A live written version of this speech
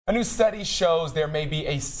A new study shows there may be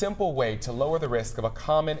a simple way to lower the risk of a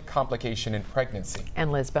common complication in pregnancy.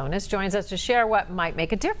 And Liz Bonus joins us to share what might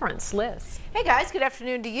make a difference. Liz. Hey guys, good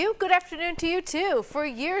afternoon to you. Good afternoon to you too. For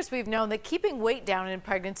years we've known that keeping weight down in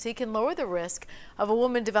pregnancy can lower the risk of a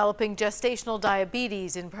woman developing gestational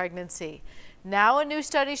diabetes in pregnancy. Now a new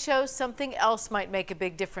study shows something else might make a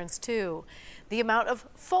big difference too. The amount of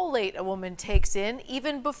folate a woman takes in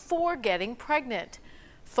even before getting pregnant.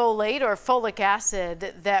 Folate, or folic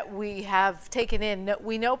acid, that we have taken in,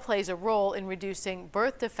 we know plays a role in reducing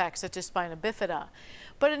birth defects such as spina bifida.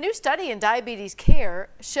 But a new study in diabetes care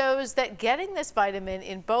shows that getting this vitamin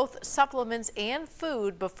in both supplements and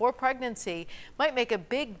food before pregnancy might make a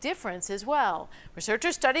big difference as well.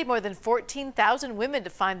 Researchers studied more than 14,000 women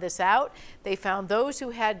to find this out. They found those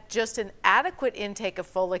who had just an adequate intake of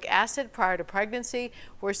folic acid prior to pregnancy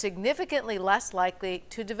were significantly less likely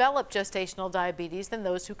to develop gestational diabetes than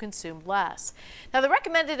those who consumed less. Now, the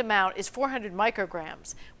recommended amount is 400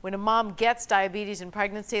 micrograms. When a mom gets diabetes in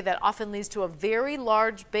pregnancy, that often leads to a very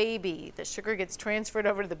large baby. The sugar gets transferred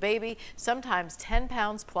over to the baby, sometimes 10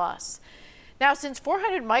 pounds plus. Now, since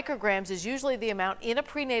 400 micrograms is usually the amount in a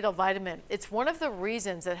prenatal vitamin, it's one of the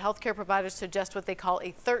reasons that healthcare providers suggest what they call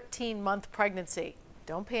a 13-month pregnancy.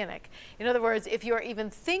 Don't panic. In other words, if you are even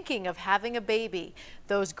thinking of having a baby,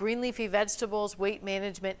 those green leafy vegetables, weight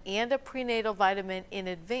management, and a prenatal vitamin in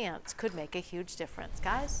advance could make a huge difference,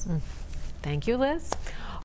 guys. Thank you, Liz.